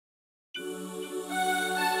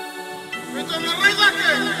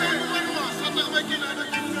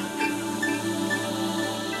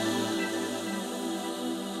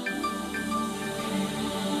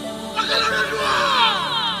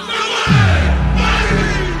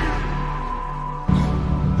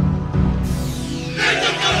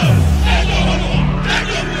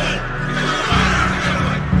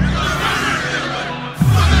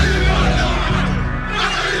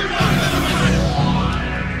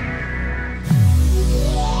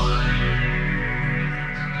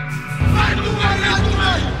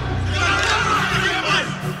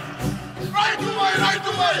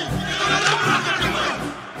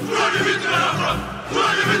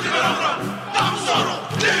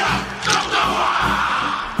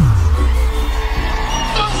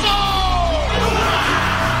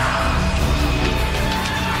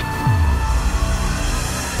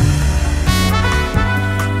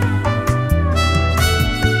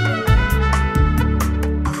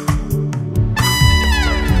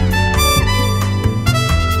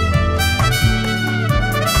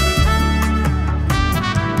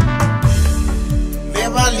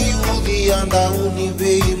Dau Ni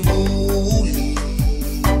Veibuli,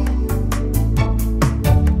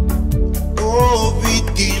 oh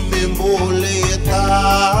Viti me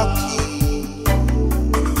boletaki,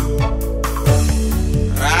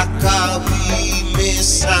 Rakavi me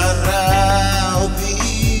saravi,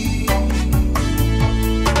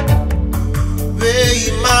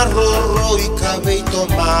 Veimaroroi ka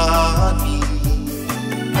veitomani.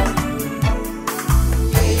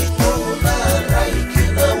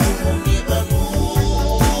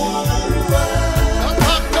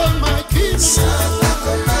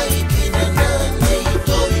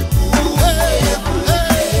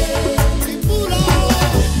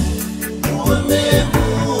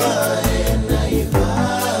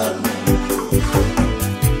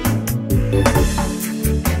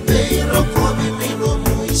 Veirokovi me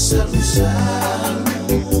nomui salusalu,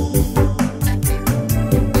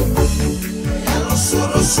 Yalo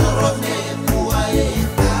sorosoro me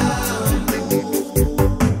tabu.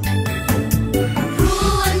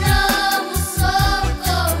 DRUA nomu,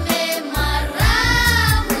 soko me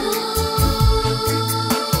maravu.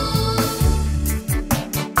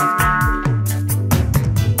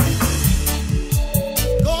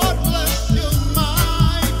 God bless you,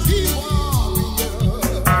 mighty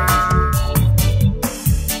warrior.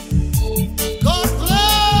 God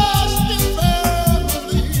bless your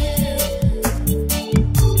family.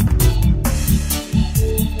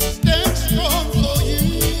 Stand strong for you,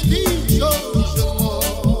 the chosen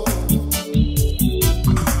one.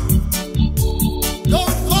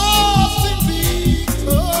 Don't force in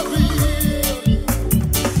victory.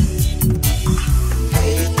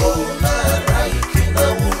 Keitou kina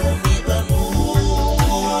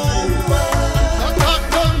ulunivanua,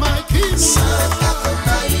 Taka my kina. taka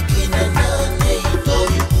kina neitou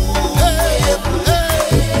ivukevuke,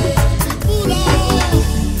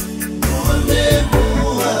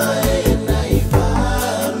 nomui na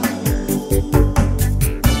ivalu,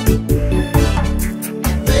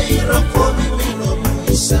 Veirokovi me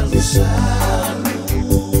nomui salusalu,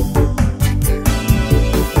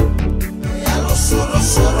 Yalo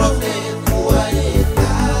sorosoro me Keitou.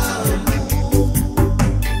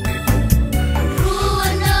 DRUA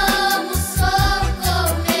nomu, soko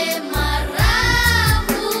me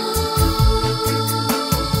maravu.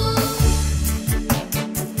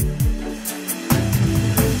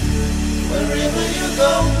 Wherever you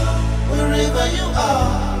go, wherever you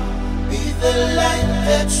are, be the light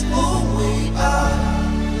that you we are.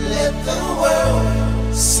 Let the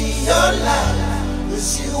world see your light,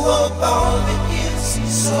 'cause you were born with easy.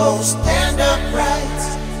 So stand upright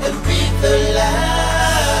and be the light.